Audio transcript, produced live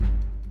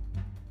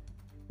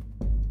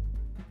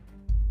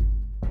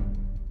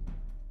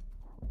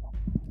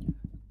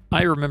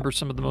I remember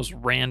some of the most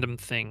random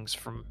things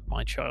from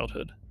my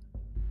childhood.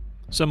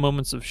 Some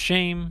moments of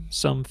shame,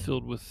 some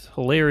filled with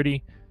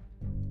hilarity,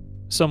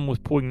 some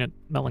with poignant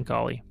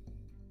melancholy,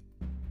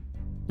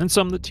 and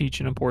some that teach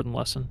an important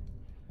lesson.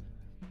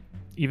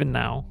 Even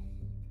now,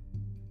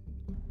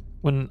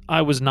 when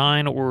I was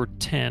 9 or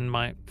 10,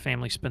 my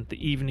family spent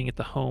the evening at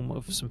the home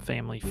of some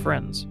family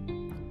friends.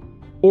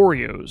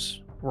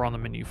 Oreos were on the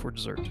menu for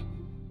dessert.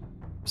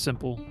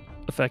 Simple,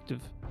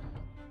 effective.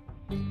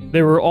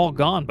 They were all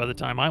gone by the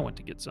time I went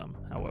to get some,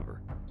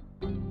 however.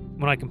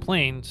 When I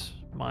complained,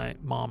 my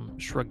mom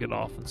shrugged it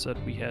off and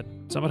said we had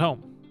some at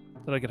home,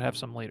 that I could have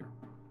some later.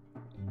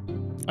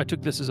 I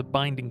took this as a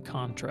binding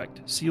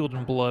contract, sealed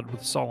in blood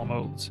with solemn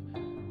oaths.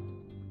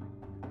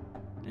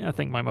 I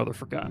think my mother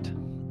forgot.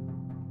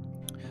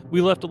 We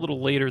left a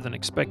little later than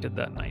expected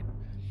that night,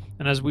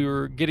 and as we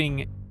were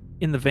getting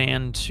in the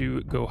van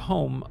to go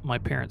home, my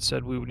parents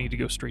said we would need to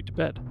go straight to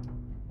bed.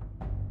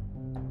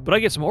 But I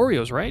get some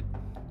Oreos, right?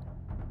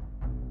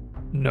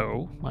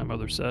 No, my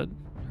mother said,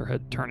 her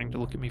head turning to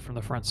look at me from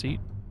the front seat.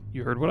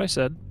 You heard what I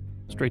said.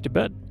 Straight to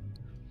bed.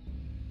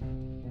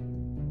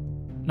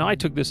 Now, I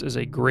took this as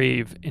a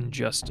grave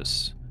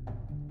injustice,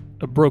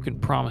 a broken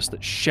promise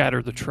that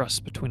shattered the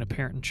trust between a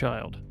parent and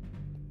child.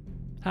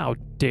 How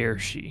dare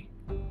she?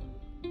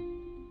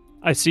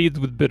 I seethed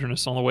with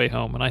bitterness on the way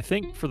home, and I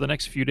think for the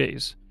next few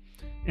days,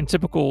 in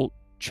typical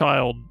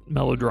child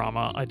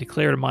melodrama, I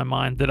declared in my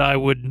mind that I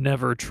would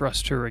never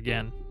trust her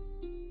again.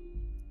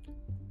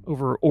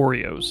 Over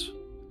Oreos.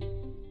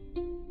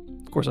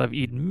 Of course, I've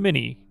eaten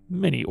many,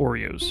 many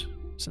Oreos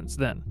since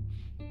then.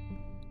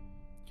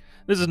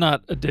 This is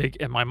not a dig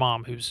at my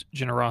mom, whose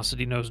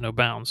generosity knows no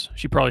bounds.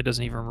 She probably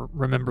doesn't even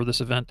remember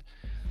this event.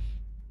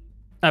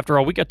 After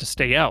all, we got to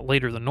stay out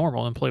later than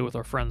normal and play with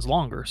our friends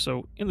longer,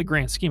 so in the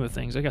grand scheme of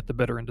things, I got the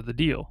better end of the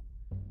deal.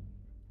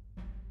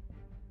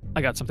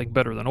 I got something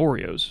better than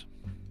Oreos.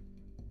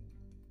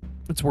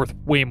 It's worth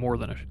way more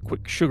than a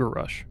quick sugar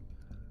rush.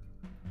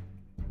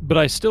 But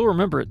I still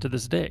remember it to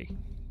this day.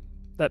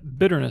 That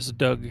bitterness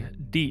dug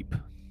deep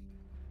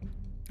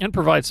and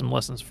provides some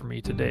lessons for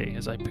me today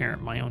as I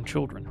parent my own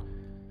children.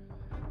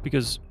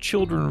 Because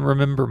children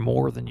remember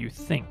more than you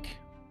think.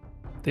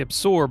 They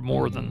absorb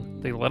more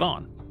than they let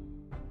on.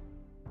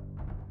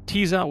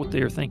 Tease out what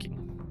they are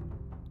thinking.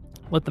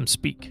 Let them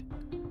speak.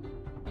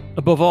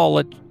 Above all,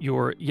 let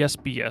your yes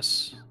be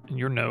yes and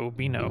your no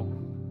be no.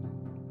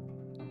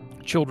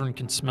 Children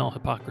can smell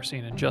hypocrisy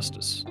and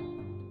injustice,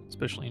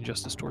 especially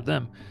injustice toward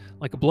them,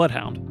 like a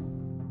bloodhound.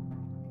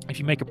 If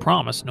you make a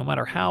promise, no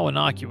matter how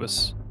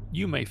innocuous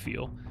you may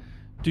feel,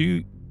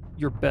 do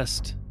your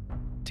best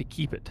to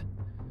keep it.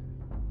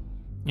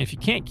 If you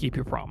can't keep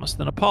your promise,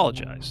 then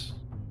apologize.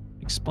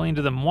 Explain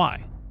to them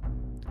why.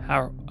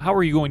 How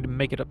are you going to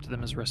make it up to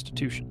them as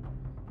restitution?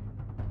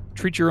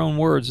 Treat your own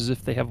words as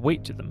if they have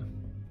weight to them,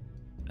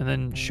 and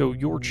then show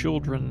your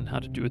children how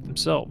to do it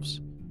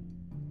themselves.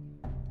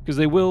 Because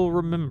they will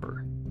remember.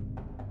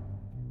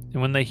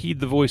 And when they heed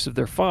the voice of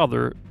their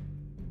father,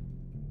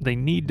 they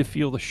need to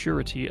feel the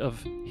surety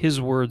of his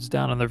words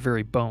down in their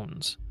very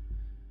bones.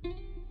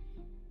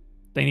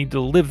 They need to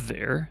live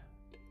there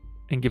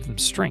and give them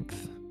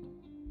strength.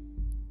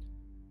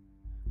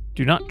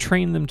 Do not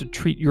train them to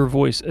treat your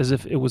voice as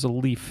if it was a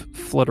leaf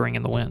fluttering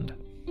in the wind.